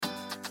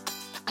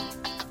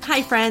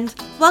Hi, friend.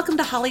 Welcome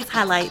to Holly's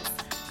Highlights,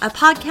 a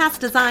podcast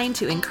designed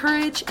to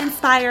encourage,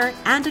 inspire,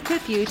 and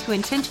equip you to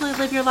intentionally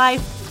live your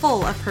life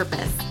full of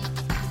purpose.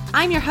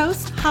 I'm your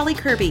host, Holly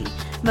Kirby,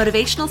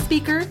 motivational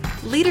speaker,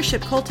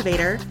 leadership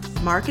cultivator,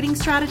 marketing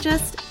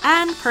strategist,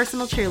 and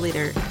personal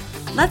cheerleader.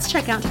 Let's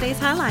check out today's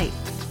highlight.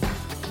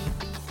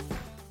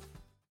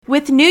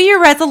 With New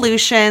Year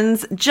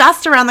resolutions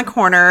just around the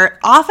corner,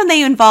 often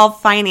they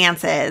involve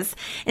finances.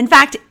 In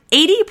fact,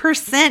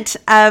 80%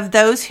 of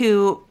those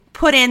who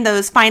put in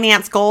those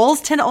finance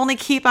goals tend to only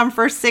keep them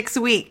for 6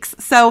 weeks.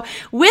 So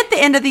with the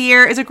end of the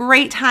year is a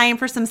great time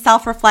for some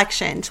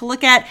self-reflection to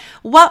look at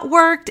what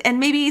worked and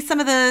maybe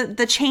some of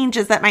the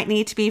changes that might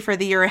need to be for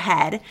the year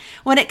ahead.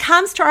 When it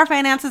comes to our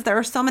finances, there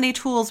are so many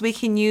tools we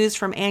can use,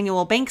 from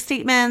annual bank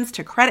statements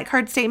to credit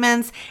card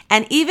statements,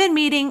 and even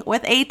meeting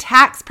with a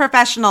tax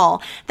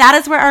professional. That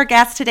is where our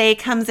guest today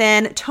comes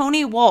in,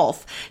 Tony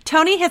Wolf.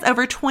 Tony has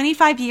over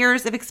 25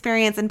 years of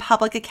experience in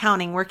public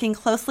accounting, working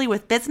closely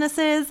with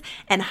businesses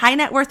and high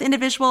net worth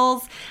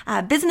individuals.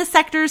 Business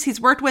sectors he's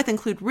worked with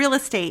include real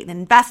estate and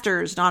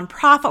investors,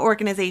 nonprofit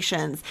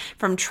organizations,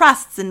 from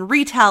trusts and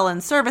retail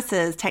and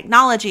services,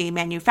 technology,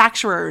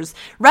 manufacturers,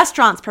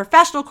 restaurants,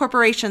 professional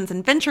corporations,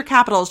 and venture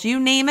capitals. You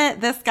name it,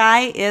 this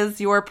guy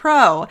is your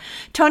pro.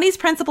 Tony's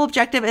principal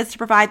objective is to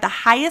provide the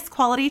highest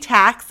quality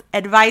tax,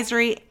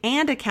 advisory,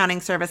 and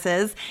accounting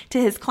services to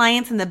his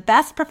clients in the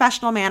best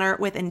professional manner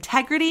with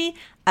integrity,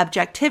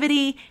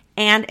 objectivity,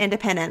 and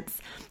independence.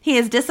 He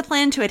is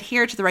disciplined to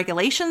adhere to the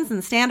regulations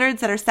and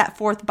standards that are set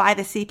forth by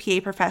the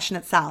CPA profession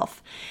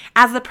itself.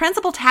 As the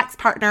principal tax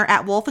partner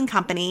at Wolf &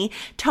 Company,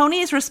 Tony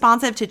is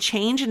responsive to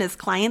change in his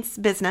client's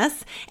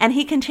business, and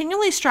he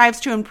continually strives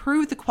to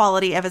improve the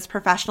quality of his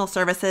professional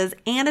services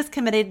and is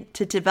committed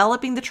to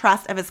developing the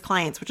trust of his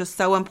clients, which is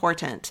so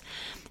important.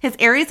 His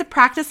areas of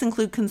practice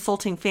include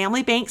consulting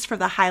family banks for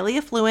the highly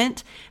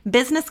affluent,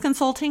 business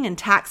consulting and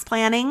tax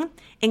planning,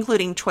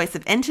 including choice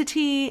of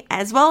entity,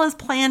 as well as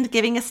planned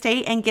giving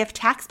estate and gift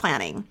tax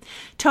planning.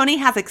 Tony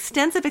has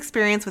extensive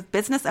experience with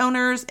business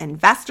owners,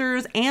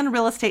 investors, and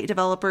real estate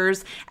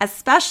developers,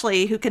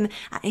 especially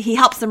he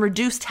helps them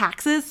reduce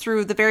taxes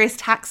through the various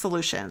tax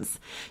solutions.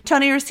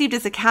 Tony received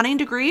his accounting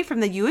degree from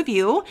the U of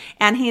U,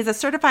 and he is a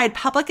certified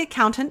public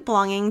accountant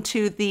belonging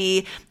to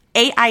the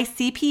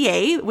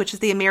AICPA, which is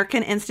the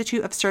American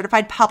Institute of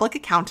Certified Public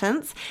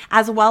Accountants,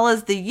 as well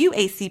as the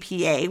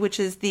UACPA, which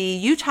is the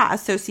Utah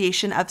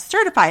Association of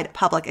Certified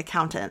Public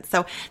Accountants.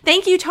 So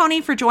thank you,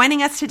 Tony, for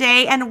joining us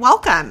today, and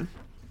welcome.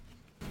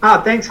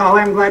 Thanks,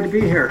 Holly. I'm glad to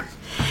be here.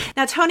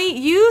 Now, Tony,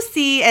 you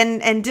see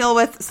and deal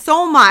with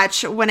so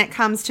much when it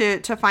comes to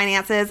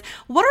finances.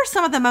 What are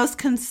some of the most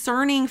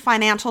concerning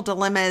financial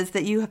dilemmas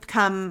that you have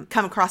come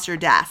across your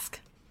desk?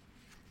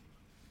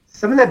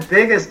 Some of the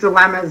biggest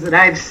dilemmas that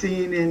I've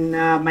seen in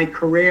my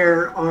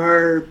career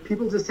are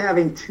people just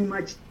having too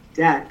much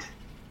debt,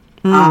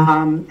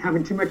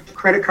 having too much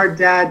credit card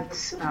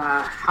debt,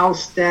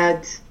 house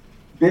debt,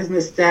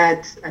 business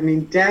debt. I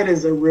mean, debt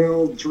is a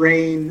real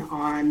drain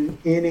on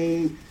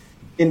any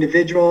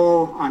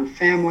individual, on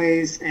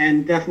families,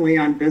 and definitely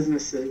on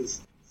businesses.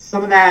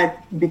 Some of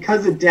that,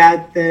 because of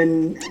debt,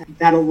 then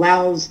that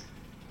allows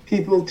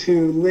people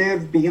to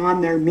live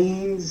beyond their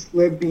means,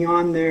 live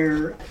beyond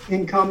their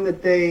income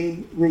that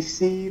they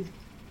receive.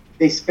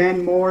 They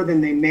spend more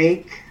than they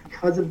make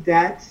because of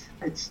debt.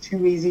 It's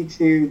too easy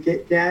to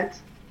get debt.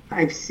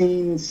 I've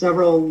seen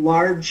several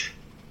large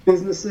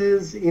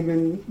businesses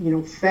even,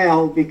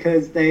 fail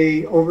because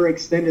they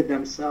overextended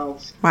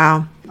themselves.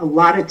 Wow. A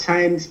lot of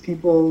times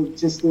people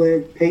just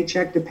live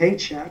paycheck to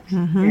paycheck,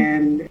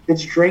 and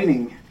it's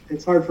draining.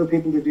 It's hard for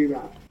people to do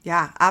that.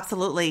 Yeah,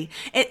 absolutely.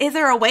 Is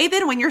there a way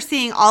then, when you're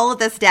seeing all of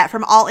this debt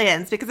from all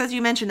ends, because as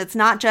you mentioned, it's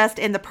not just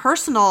in the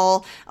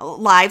personal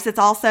lives, it's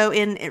also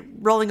in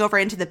rolling over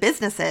into the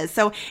businesses.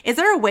 So is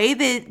there a way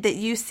that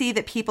you see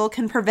that people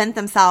can prevent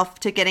themselves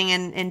to getting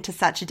into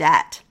such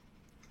debt?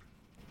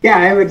 Yeah,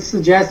 I would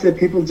suggest that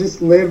people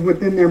just live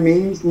within their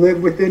means,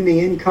 live within the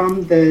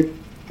income that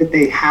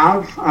they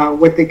have,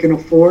 what they can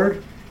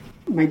afford.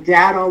 My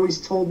dad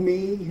always told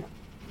me,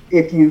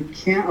 if you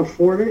can't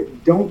afford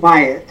it, don't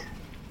buy it.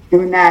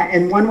 Doing that,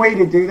 and one way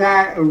to do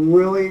that, a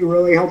really,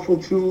 really helpful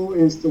tool,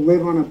 is to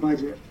live on a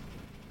budget.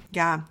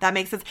 Yeah, that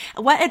makes sense.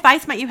 What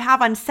advice might you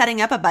have on setting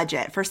up a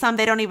budget? For some,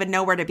 they don't even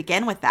know where to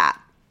begin with that.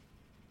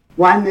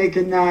 One, they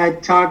can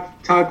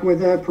talk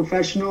with a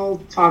professional,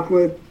 talk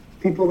with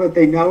people that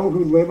they know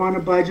who live on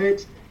a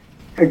budget.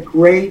 A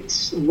great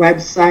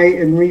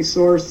website and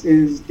resource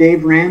is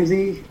Dave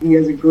Ramsey. He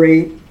has a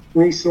great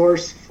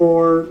resource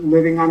for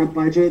living on a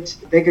budget.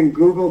 They can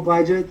Google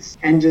budgets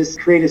and just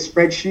create a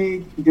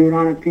spreadsheet, do it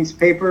on a piece of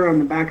paper on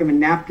the back of a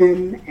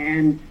napkin,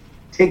 and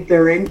take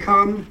their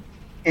income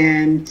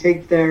and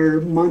take their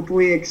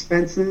monthly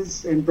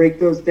expenses and break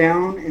those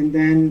down. And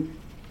then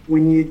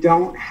when you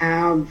don't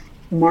have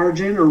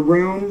margin or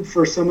room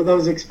for some of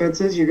those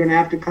expenses, you're going to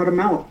have to cut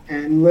them out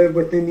and live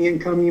within the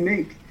income you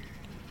make.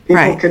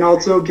 People can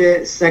also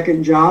get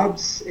second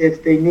jobs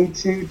if they need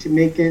to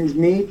make ends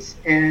meet,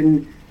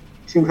 and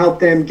to help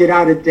them get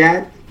out of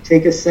debt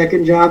take a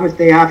second job if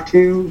they have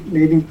to,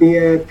 maybe be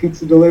a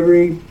pizza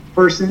delivery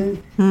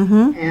person.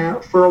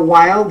 And for a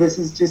while, this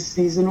is just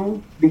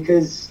seasonal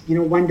because,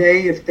 one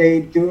day if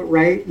they do it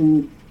right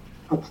and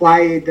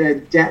apply the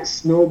debt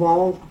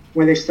snowball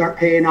where they start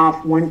paying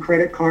off one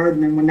credit card,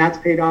 and then when that's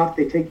paid off,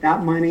 they take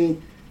that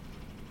money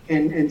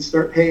and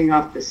start paying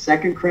off the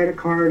second credit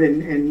card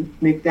and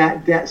make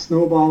that debt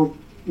snowball,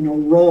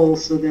 roll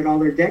so that all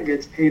their debt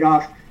gets paid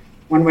off.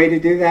 One way to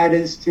do that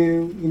is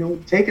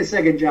to, take a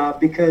second job,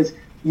 because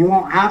you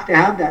won't have to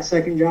have that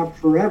second job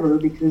forever,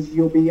 because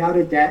you'll be out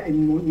of debt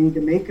and you won't need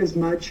to make as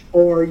much,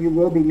 or you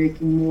will be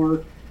making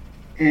more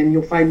and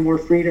you'll find more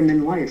freedom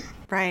in life.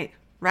 Right.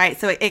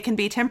 So it can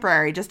be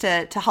temporary just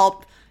to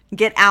help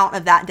get out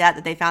of that debt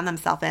that they found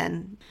themselves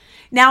in.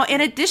 Now,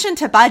 in addition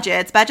to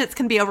budgets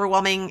can be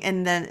overwhelming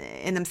in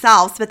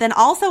themselves, but then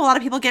also a lot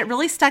of people get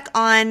really stuck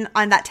on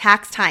that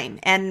tax time.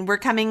 And we're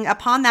coming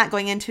upon that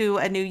going into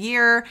a new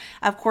year.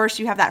 Of course,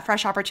 you have that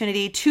fresh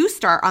opportunity to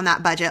start on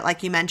that budget,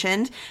 like you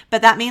mentioned,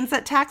 but that means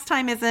that tax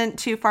time isn't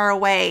too far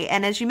away.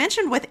 And as you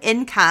mentioned with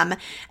income,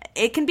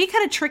 it can be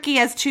kind of tricky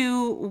as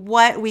to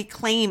what we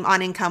claim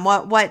on income,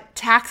 what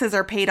taxes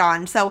are paid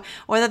on. So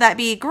whether that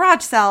be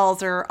garage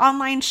sales or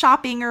online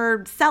shopping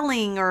or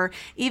selling, or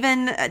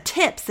even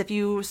tips, if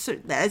you,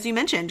 as you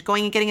mentioned,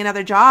 going and getting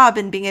another job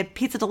and being a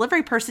pizza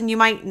delivery person, you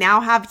might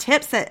now have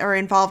tips that are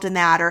involved in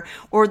that,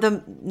 or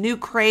the new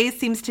craze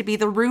seems to be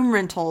the room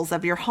rentals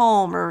of your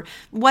home, or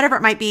whatever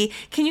it might be.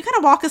 Can you kind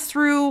of walk us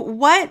through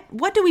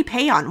what do we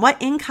pay on? What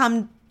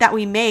income that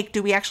we make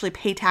do we actually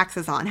pay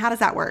taxes on? How does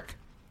that work?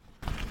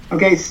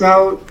 Okay,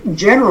 so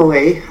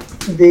generally,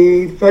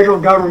 the federal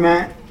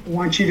government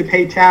wants you to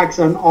pay tax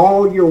on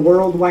all your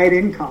worldwide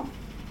income.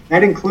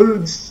 That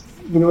includes,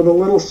 the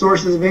little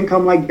sources of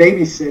income like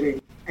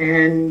babysitting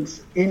and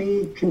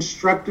any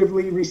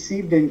constructively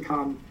received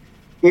income.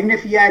 Even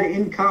if you had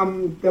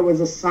income that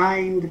was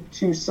assigned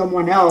to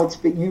someone else,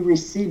 but you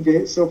received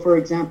it. So, for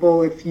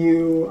example, if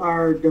you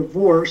are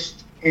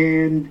divorced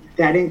and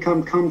that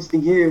income comes to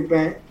you,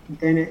 but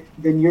then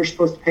you're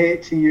supposed to pay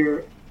it to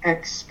your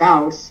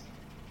ex-spouse,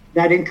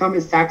 that income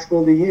is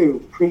taxable to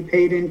you.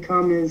 Prepaid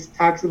income is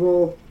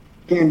taxable.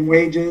 Again,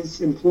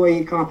 wages,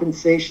 employee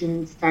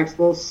compensation is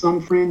taxable.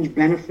 Some fringe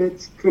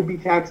benefits could be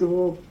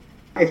taxable.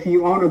 If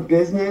you own a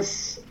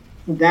business,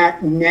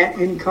 that net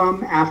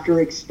income after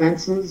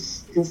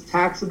expenses is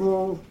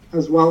taxable,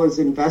 as well as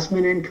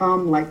investment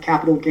income like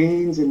capital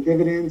gains and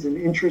dividends and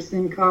interest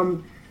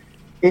income,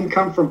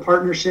 income from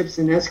partnerships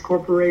and S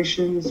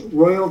corporations,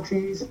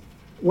 royalties.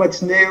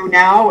 What's new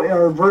now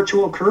are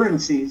virtual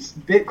currencies,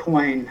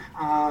 Bitcoin.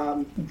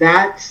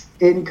 That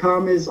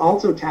income is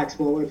also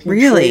taxable. If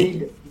you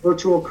trade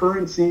virtual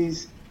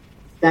currencies,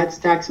 that's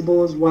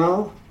taxable as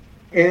well.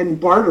 And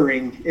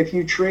bartering, if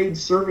you trade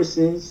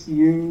services,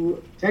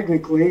 you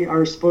technically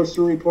are supposed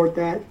to report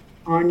that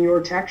on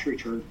your tax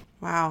return.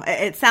 Wow.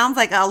 It sounds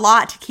like a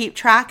lot to keep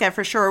track of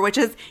for sure, which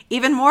is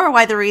even more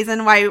why the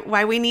reason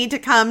why we need to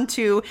come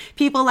to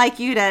people like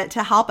you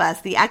to help us,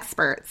 the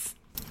experts.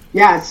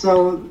 Yeah,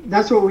 so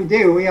that's what we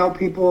do. We help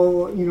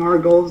people, our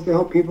goal is to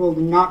help people to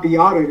not be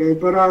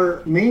audited, but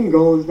our main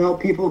goal is to help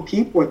people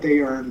keep what they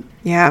earn.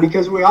 Yeah.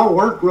 Because we all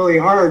work really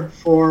hard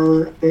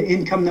for the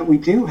income that we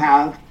do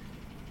have.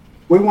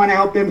 We want to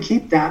help them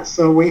keep that.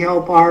 So we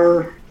help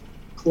our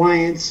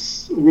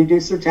clients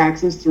reduce their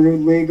taxes through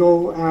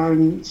legal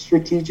and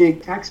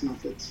strategic tax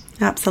methods.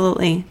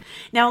 Absolutely.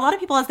 Now, a lot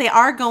of people, as they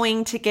are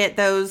going to get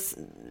those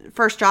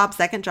first job,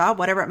 second job,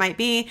 whatever it might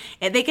be,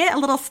 they get a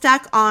little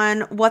stuck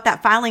on what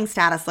that filing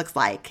status looks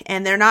like.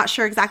 And they're not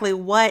sure exactly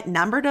what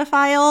number to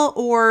file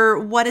or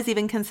what is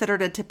even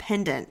considered a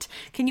dependent.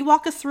 Can you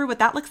walk us through what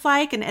that looks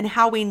like and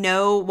how we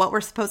know what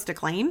we're supposed to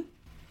claim?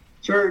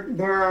 Sure.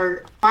 There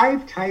are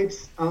 5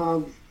 types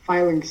of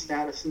filing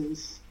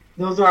statuses.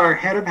 Those are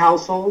head of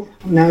household.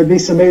 And that would be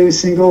somebody who's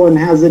single and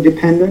has a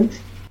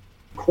dependent.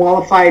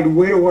 Qualified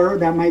widower,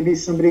 that might be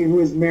somebody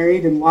who is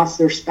married and lost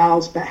their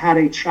spouse but had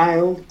a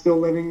child still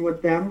living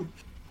with them.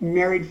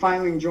 Married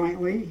filing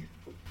jointly,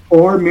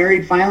 or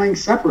married filing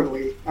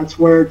separately. That's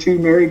where 2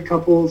 married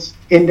couples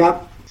end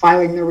up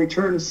filing their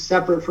returns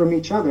separate from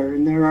each other.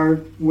 And there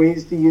are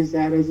ways to use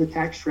that as a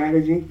tax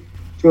strategy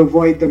to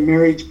avoid the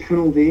marriage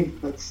penalty.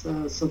 That's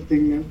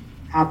something that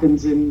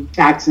happens in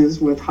taxes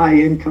with high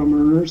income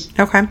earners.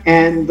 Okay.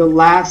 And the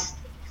last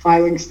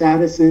filing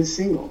status is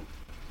single.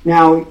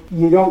 Now,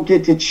 you don't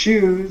get to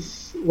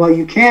choose,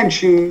 you can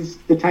choose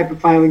the type of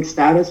filing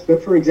status,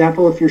 but for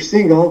example, if you're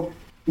single,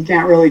 you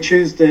can't really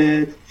choose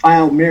to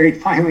file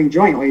married filing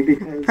jointly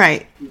because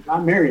you're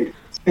not married.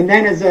 And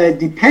then as a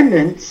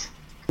dependent,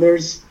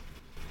 there's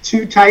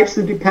 2 types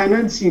of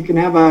dependents. You can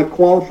have a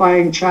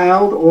qualifying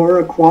child or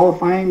a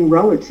qualifying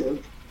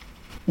relative.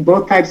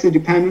 Both types of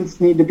dependents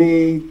need to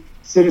be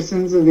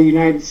citizens of the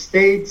United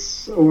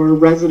States or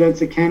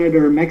residents of Canada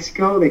or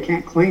Mexico. They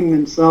can't claim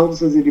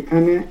themselves as a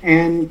dependent.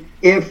 And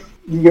if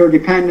your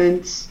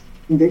dependent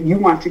that you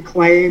want to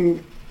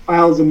claim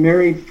files a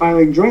married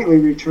filing jointly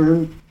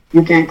return,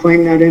 you can't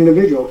claim that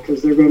individual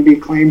because they're going to be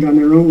claimed on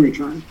their own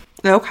return.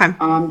 Okay.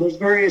 There's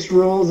various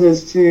rules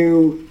as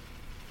to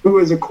who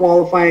is a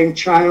qualifying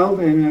child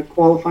and a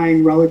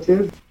qualifying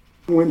relative.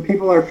 When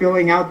people are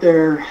filling out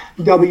their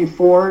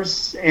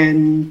W-4s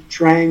and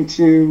trying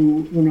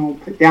to,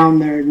 put down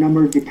their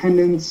number of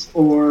dependents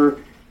or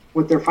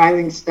what their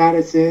filing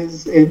status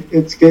is,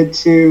 it's good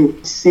to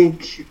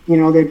seek,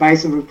 the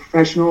advice of a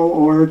professional,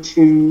 or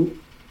to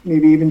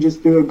maybe even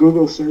just do a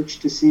Google search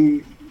to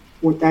see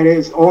what that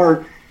is.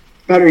 Or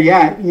better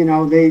yet,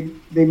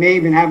 they may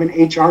even have an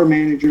HR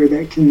manager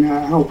that can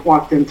help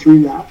walk them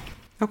through that.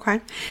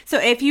 Okay. So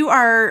if you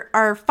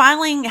are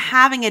filing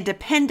having a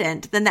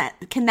dependent, then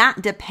can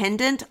that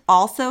dependent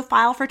also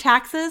file for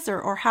taxes,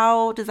 or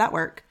how does that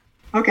work?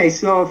 Okay,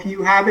 so if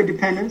you have a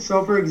dependent,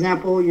 so for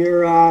example,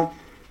 you're a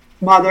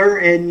mother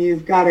and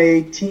you've got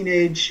a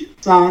teenage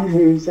son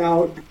who's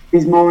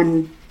he's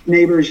mowing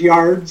neighbors'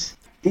 yards,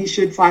 he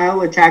should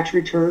file a tax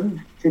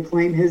return to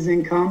claim his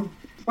income.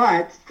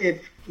 But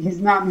if he's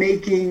not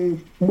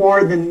making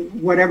more than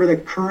whatever the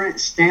current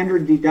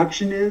standard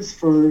deduction is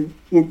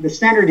the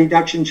standard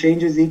deduction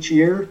changes each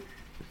year.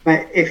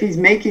 But if he's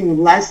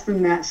making less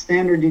than that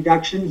standard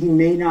deduction, he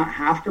may not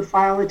have to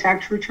file a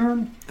tax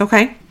return.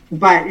 Okay.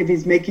 But if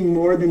he's making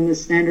more than the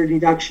standard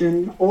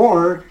deduction,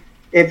 or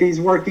if he's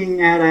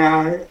working at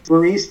a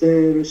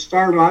barista at a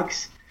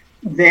Starbucks,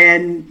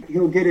 then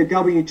he'll get a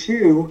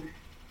W-2.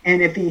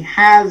 And if he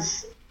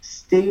has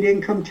state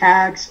income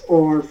tax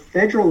or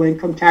federal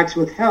income tax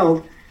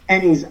withheld,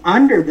 and he's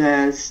under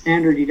the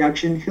standard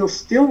deduction, he'll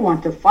still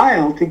want to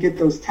file to get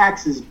those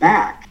taxes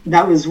back.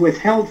 That was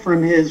withheld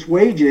from his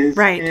wages,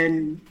 right?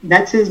 And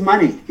that's his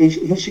money.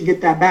 He should get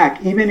that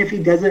back, even if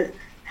he doesn't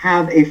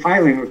have a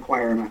filing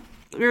requirement.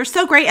 You're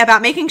so great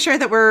about making sure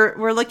that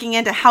we're looking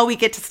into how we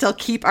get to still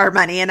keep our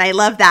money. And I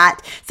love that.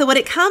 So when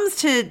it comes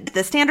to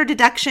the standard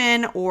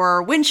deduction,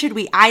 or when should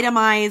we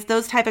itemize,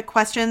 those type of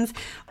questions,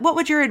 what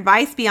would your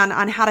advice be on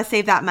how to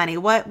save that money?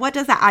 What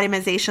does that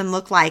itemization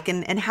look like?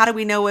 And how do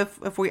we know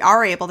if we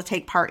are able to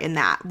take part in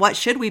that? What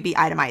should we be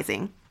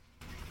itemizing?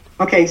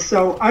 Okay,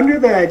 so under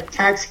the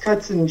Tax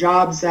Cuts and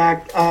Jobs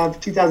Act of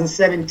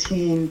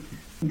 2017,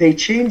 they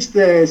changed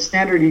the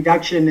standard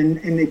deduction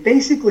and they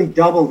basically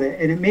doubled it,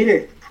 and it made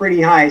it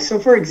pretty high. So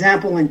for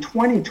example, in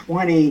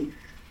 2020,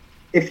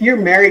 if you're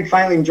married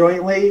filing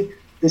jointly,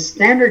 the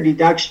standard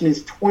deduction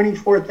is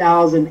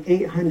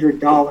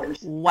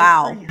 $24,800.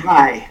 Wow. That's pretty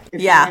high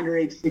if you're under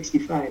age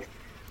 65.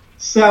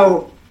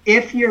 So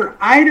if your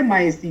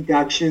itemized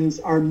deductions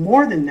are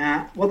more than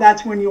that, well,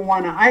 that's when you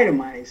want to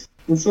itemize.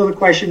 And so the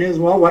question is,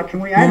 well, what can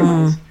we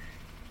itemize?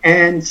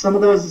 And some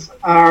of those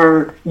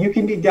are, you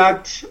can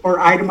deduct or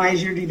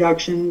itemize your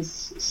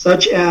deductions,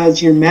 such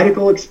as your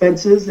medical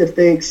expenses if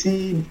they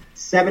exceed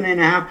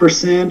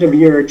 7.5% of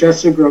your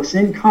adjusted gross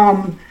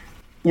income.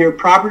 Your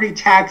property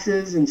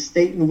taxes and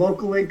state and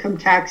local income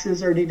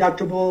taxes are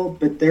deductible,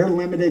 but they're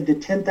limited to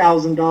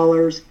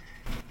 $10,000.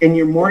 And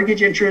your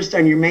mortgage interest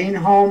on your main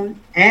home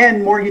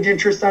and mortgage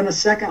interest on a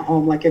second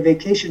home, like a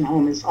vacation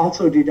home, is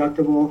also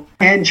deductible.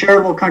 And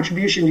charitable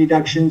contribution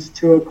deductions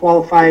to a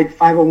qualified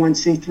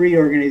 501c3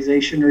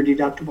 organization are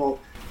deductible,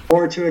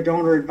 or to a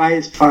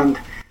donor-advised fund.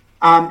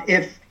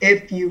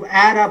 If you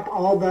add up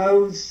all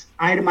those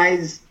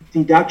itemized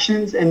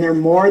deductions and they're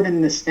more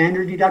than the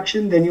standard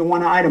deduction, then you'll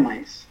want to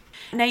itemize.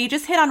 Now, you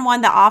just hit on one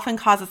that often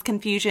causes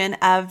confusion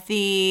of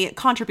the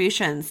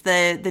contributions,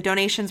 the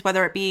donations,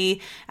 whether it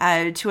be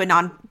to a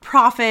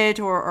nonprofit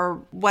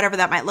or whatever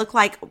that might look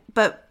like.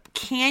 But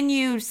can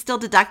you still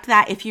deduct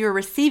that if you're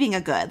receiving a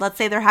good? Let's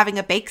say they're having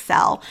a bake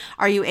sale.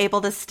 Are you able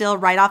to still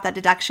write off that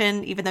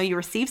deduction even though you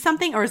receive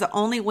something, or is it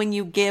only when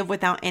you give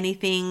without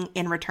anything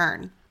in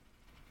return?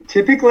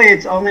 Typically,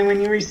 it's only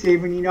when you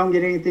receive, when you don't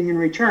get anything in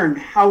return.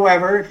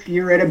 However, if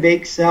you're at a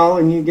bake sale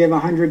and you give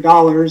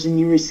 $100 and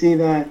you receive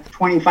a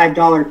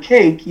 $25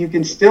 cake, you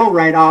can still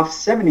write off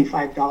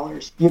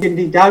 $75. You can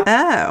deduct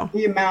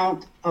the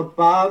amount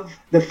above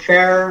the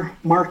fair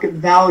market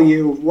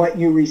value of what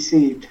you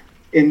received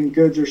in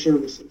goods or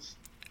services.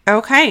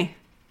 Okay,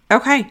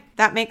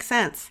 that makes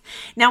sense.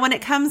 Now, when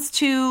it comes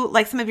to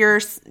like some of your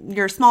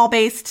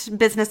small-based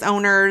business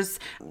owners,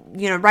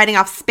 writing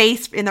off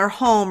space in their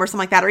home or something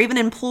like that, or even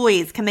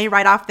employees, can they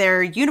write off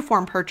their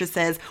uniform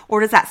purchases, or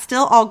does that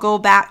still all go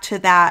back to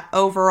that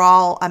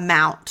overall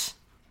amount?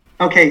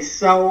 Okay,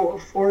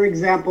 so for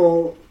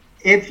example,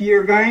 if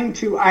you're going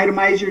to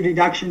itemize your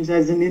deductions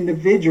as an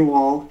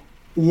individual,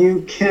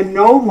 you can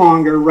no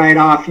longer write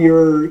off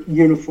your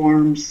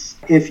uniforms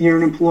if you're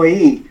an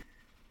employee.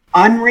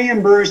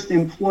 Unreimbursed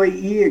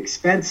employee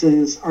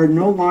expenses are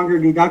no longer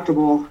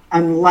deductible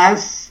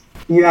unless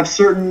you have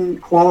certain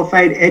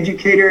qualified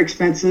educator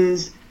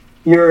expenses,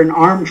 you're an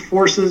armed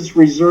forces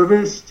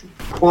reservist,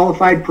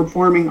 qualified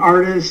performing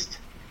artist,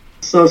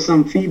 so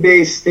some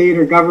fee-based state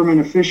or government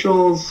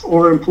officials,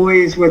 or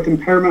employees with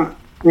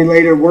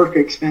impairment-related work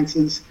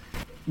expenses.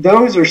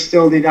 Those are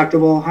still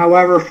deductible.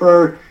 However,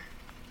 for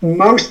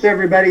most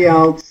everybody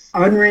else,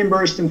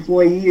 unreimbursed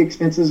employee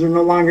expenses are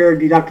no longer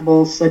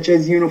deductible, such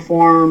as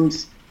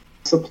uniforms,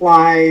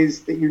 supplies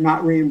that you're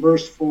not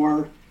reimbursed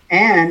for,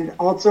 and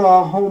also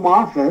a home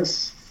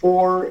office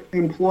for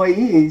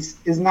employees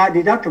is not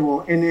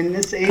deductible. And in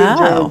this age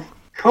of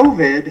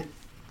COVID,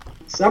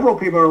 several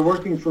people are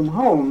working from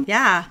home.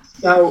 Yeah.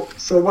 So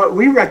what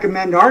we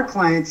recommend our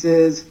clients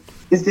is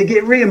to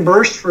get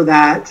reimbursed for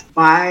that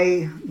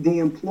by the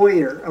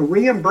employer. A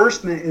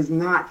reimbursement is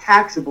not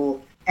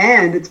taxable,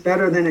 and it's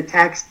better than a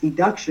tax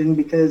deduction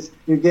because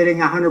you're getting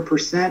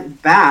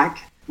 100%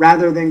 back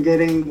rather than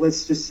getting,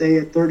 let's just say,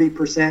 a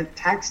 30%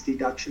 tax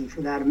deduction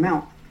for that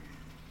amount.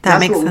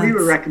 That's what we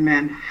would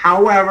recommend.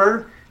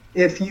 However,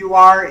 if you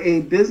are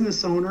a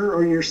business owner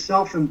or you're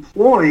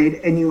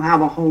self-employed and you have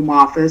a home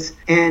office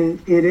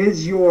and it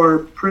is your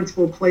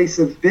principal place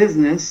of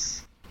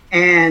business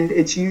and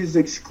it's used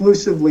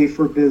exclusively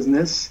for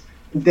business,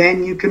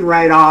 then you can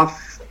write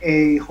off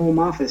a home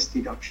office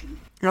deduction.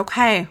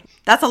 Okay.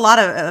 That's a lot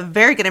of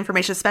very good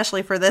information,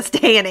 especially for this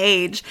day and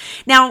age.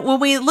 Now, when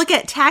we look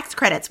at tax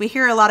credits, we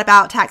hear a lot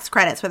about tax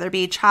credits, whether it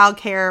be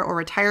childcare or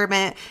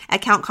retirement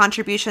account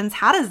contributions.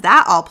 How does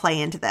that all play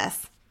into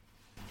this?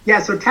 Yeah,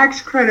 so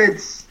tax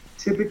credits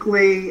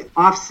typically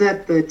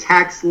offset the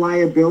tax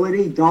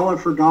liability dollar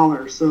for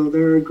dollar. So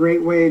they're a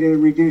great way to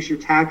reduce your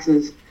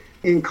taxes.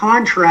 In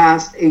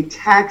contrast, a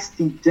tax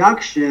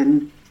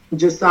deduction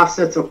just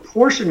offsets a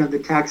portion of the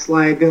tax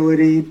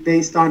liability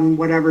based on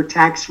whatever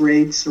tax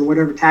rates or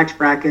whatever tax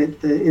bracket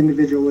the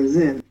individual is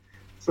in.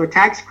 So a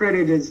tax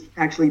credit is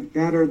actually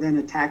better than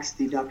a tax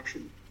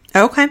deduction.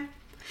 Okay.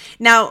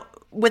 Now,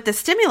 with the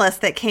stimulus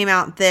that came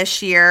out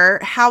this year,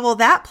 how will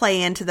that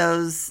play into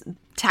those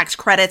tax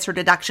credits or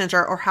deductions,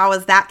 or how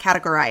is that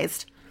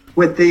categorized?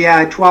 With the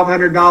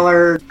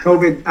 $1,200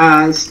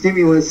 COVID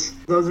stimulus,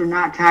 those are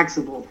not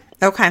taxable.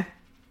 Okay.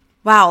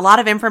 Wow, a lot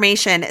of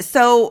information.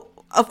 So,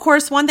 of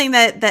course, one thing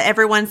that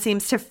everyone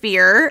seems to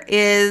fear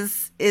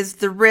is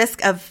the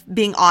risk of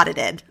being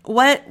audited.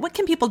 What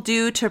can people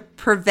do to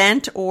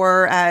prevent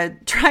or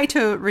try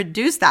to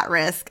reduce that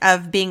risk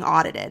of being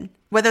audited,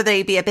 whether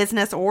they be a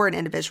business or an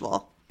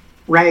individual?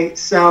 Right.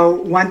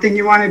 So one thing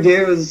you want to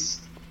do is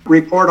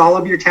report all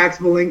of your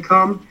taxable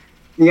income.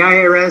 The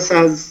IRS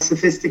has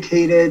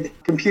sophisticated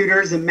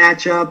computers and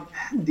match up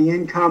the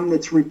income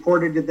that's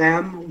reported to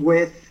them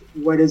with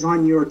what is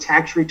on your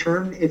tax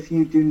return. If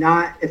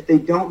they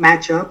don't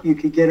match up, you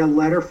could get a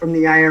letter from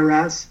the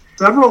IRS.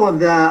 Several of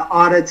the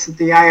audits that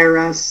the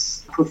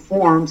IRS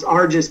performs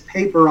are just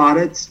paper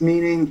audits,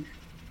 meaning,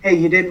 hey,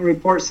 you didn't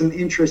report some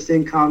interest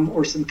income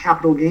or some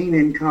capital gain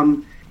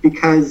income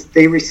because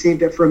they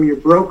received it from your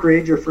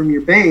brokerage or from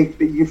your bank,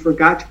 but you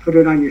forgot to put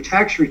it on your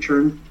tax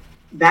return.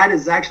 That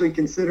is actually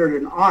considered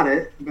an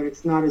audit, but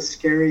it's not as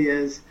scary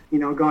as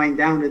going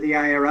down to the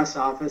IRS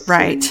office,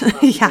 right?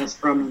 Yeah,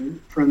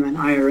 from an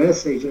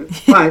IRS agent.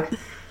 But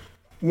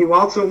you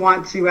also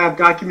want to have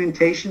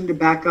documentation to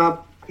back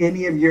up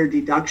any of your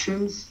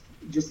deductions,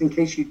 just in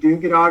case you do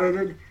get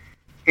audited,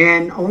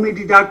 and only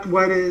deduct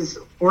what is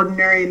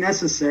ordinary and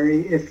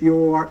necessary if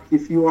you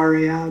are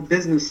a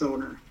business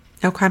owner.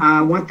 Okay.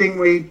 One thing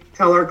we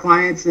tell our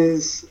clients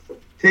is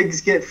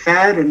pigs get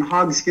fed and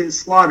hogs get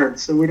slaughtered.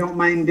 So we don't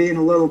mind being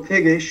a little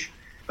piggish,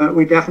 but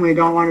we definitely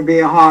don't want to be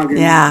a hog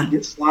and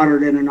get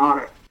slaughtered in an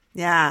audit.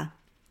 Yeah,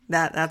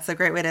 that's a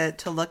great way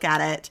to look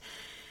at it.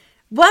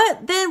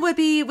 What then would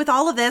be, with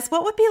all of this,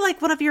 what would be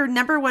like one of your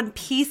number one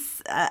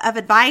piece of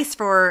advice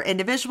for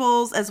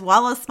individuals as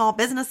well as small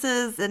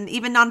businesses and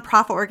even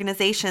nonprofit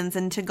organizations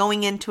into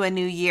going into a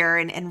new year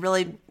and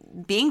really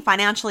being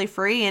financially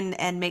free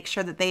and make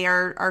sure that they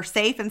are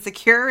safe and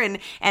secure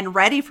and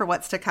ready for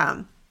what's to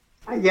come?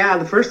 Yeah,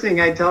 the first thing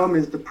I tell them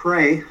is to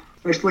pray,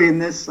 especially in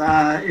this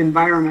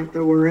environment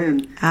that we're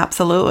in.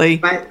 Absolutely.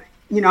 But,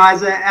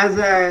 as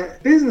a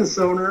business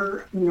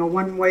owner,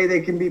 one way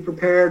they can be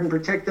prepared and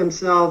protect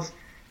themselves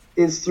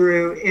is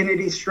through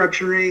entity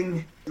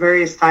structuring,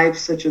 various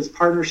types such as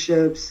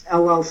partnerships,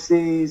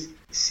 LLCs,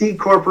 C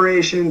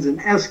corporations, and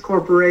S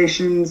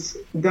corporations.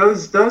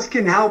 Those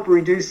can help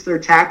reduce their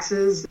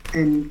taxes,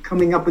 and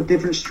coming up with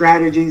different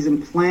strategies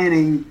and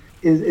planning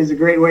is a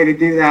great way to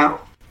do that.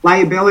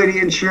 Liability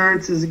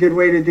insurance is a good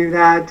way to do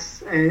that.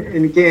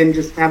 And again,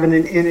 just having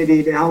an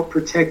entity to help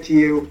protect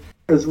you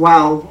as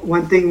well.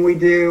 One thing we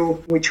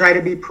do, we try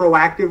to be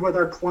proactive with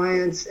our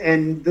clients.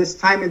 And this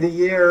time of the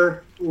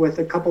year, with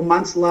a couple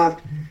months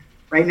left,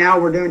 right now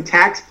we're doing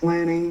tax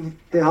planning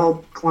to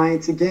help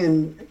clients,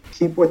 again,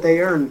 keep what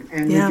they earn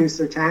and reduce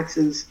their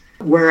taxes.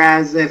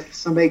 Whereas if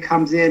somebody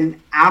comes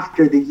in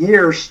after the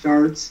year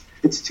starts,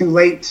 it's too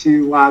late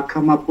to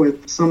come up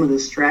with some of the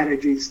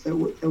strategies that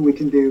we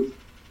can do.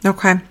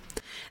 Okay.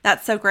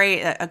 That's so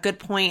great. A good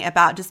point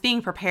about just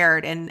being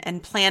prepared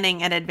and planning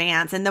in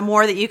advance. And the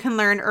more that you can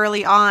learn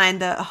early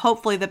on,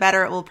 hopefully the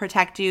better it will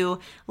protect you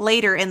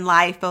later in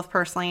life, both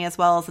personally as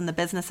well as in the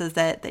businesses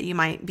that you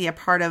might be a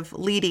part of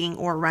leading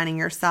or running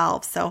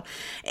yourself. So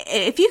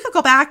if you could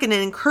go back and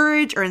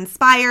encourage or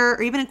inspire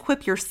or even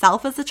equip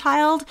yourself as a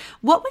child,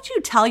 what would you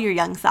tell your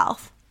young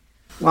self?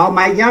 Well,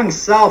 my young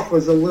self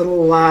was a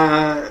little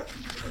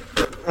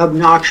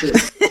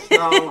obnoxious.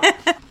 So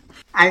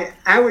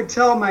I would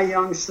tell my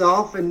young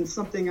self, and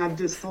something I've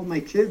just told my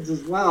kids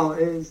as well,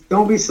 is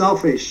don't be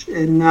selfish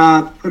and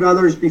put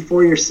others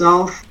before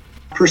yourself.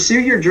 Pursue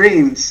your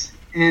dreams.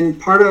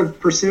 And part of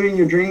pursuing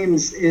your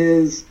dreams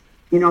is,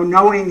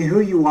 knowing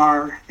who you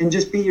are and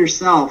just be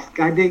yourself.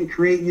 God didn't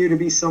create you to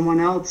be someone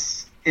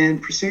else.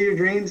 And pursue your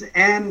dreams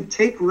and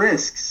take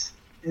risks.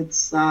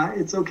 It's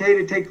okay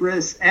to take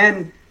risks,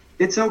 and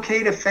it's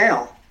okay to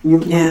fail. We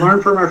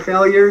learn from our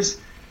failures.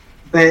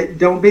 But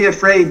don't be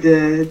afraid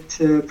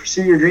to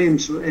pursue your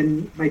dreams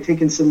and by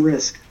taking some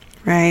risk.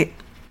 Right.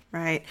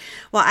 Right.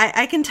 Well,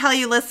 I can tell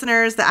you,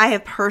 listeners, that I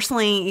have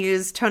personally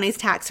used Tony's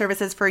tax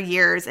services for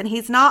years, and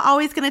he's not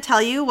always going to tell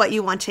you what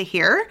you want to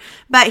hear,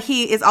 but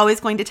he is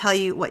always going to tell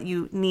you what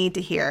you need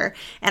to hear.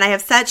 And I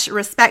have such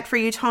respect for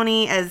you,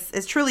 Tony, as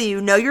truly you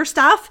know your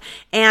stuff,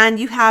 and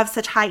you have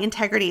such high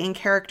integrity and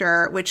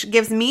character, which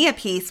gives me a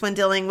peace when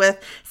dealing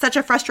with such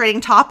a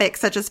frustrating topic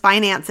such as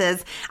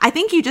finances. I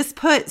think you just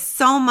put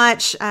so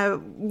much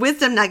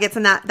wisdom nuggets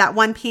in that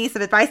one piece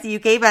of advice that you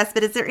gave us,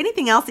 but is there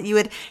anything else that you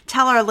would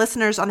tell our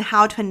listeners on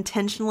how to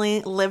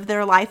intentionally live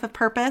their life of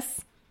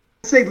purpose?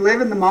 I say live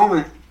in the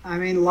moment. I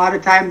mean, a lot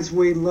of times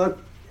we look,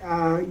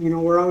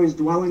 we're always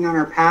dwelling on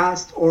our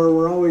past, or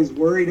we're always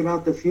worried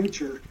about the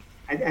future.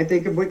 I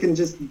think if we can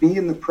just be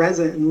in the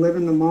present and live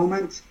in the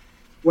moment,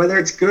 whether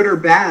it's good or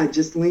bad,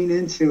 just lean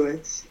into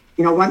it.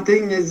 One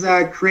thing is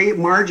create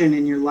margin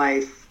in your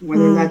life,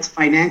 whether that's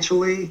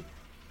financially,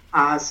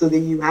 so that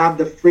you have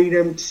the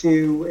freedom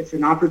to, if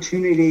an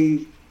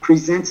opportunity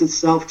presents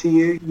itself to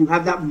you, you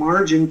have that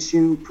margin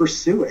to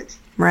pursue it.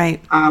 Right.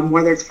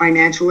 Whether it's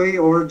financially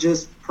or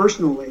just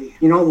personally.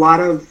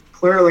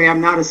 Clearly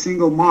I'm not a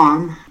single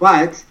mom,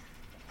 but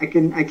I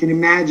can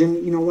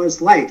imagine, what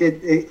it's like.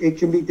 It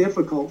can be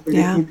difficult, but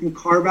if you can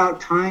carve out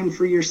time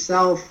for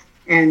yourself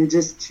and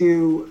just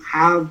to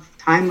have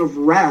time of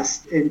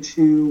rest and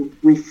to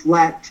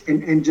reflect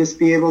and just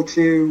be able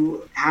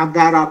to have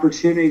that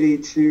opportunity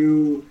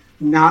to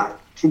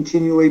not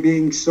continually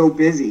being so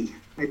busy.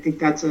 I think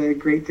that's a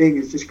great thing,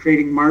 is just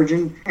creating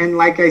margin. And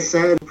like I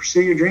said,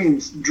 pursue your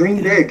dreams.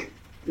 Dream big.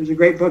 There's a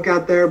great book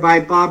out there by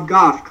Bob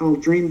Goff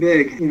called Dream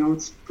Big.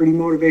 It's pretty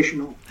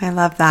motivational. I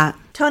love that.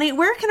 Tony,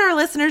 where can our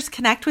listeners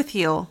connect with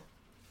you?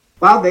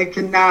 Well, they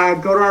can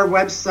go to our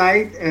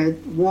website at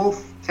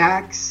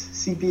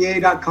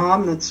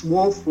wolftaxcpa.com. That's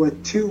Wolf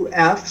with 2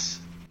 F's.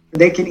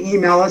 They can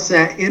email us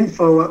at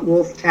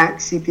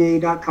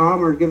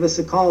info@wolftaxcpa.com or give us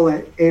a call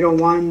at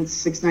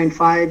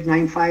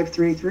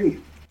 801-695-9533.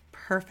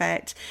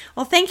 Perfect.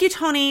 Well, thank you,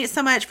 Tony,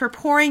 so much for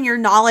pouring your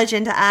knowledge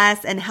into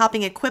us and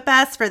helping equip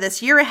us for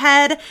this year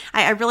ahead.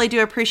 I really do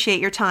appreciate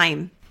your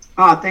time.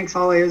 Oh, thanks,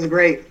 Holly. It was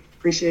great.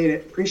 Appreciate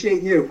it.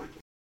 Appreciate you.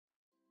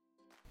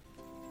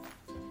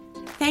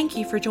 Thank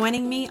you for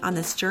joining me on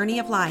this journey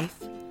of life.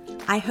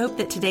 I hope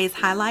that today's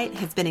highlight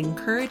has been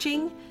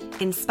encouraging,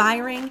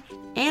 inspiring,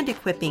 and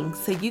equipping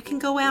so you can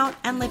go out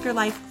and live your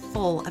life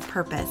full of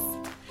purpose.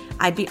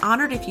 I'd be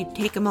honored if you'd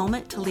take a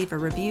moment to leave a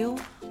review,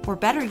 or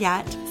better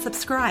yet,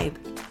 subscribe.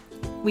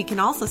 We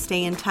can also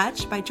stay in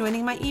touch by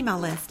joining my email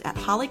list at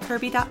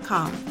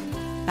hollycurby.com.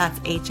 That's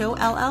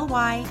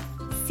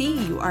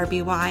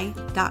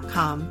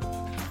HOLLYCURBY.com.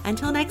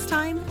 Until next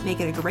time,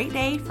 make it a great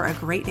day for a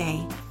great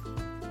day.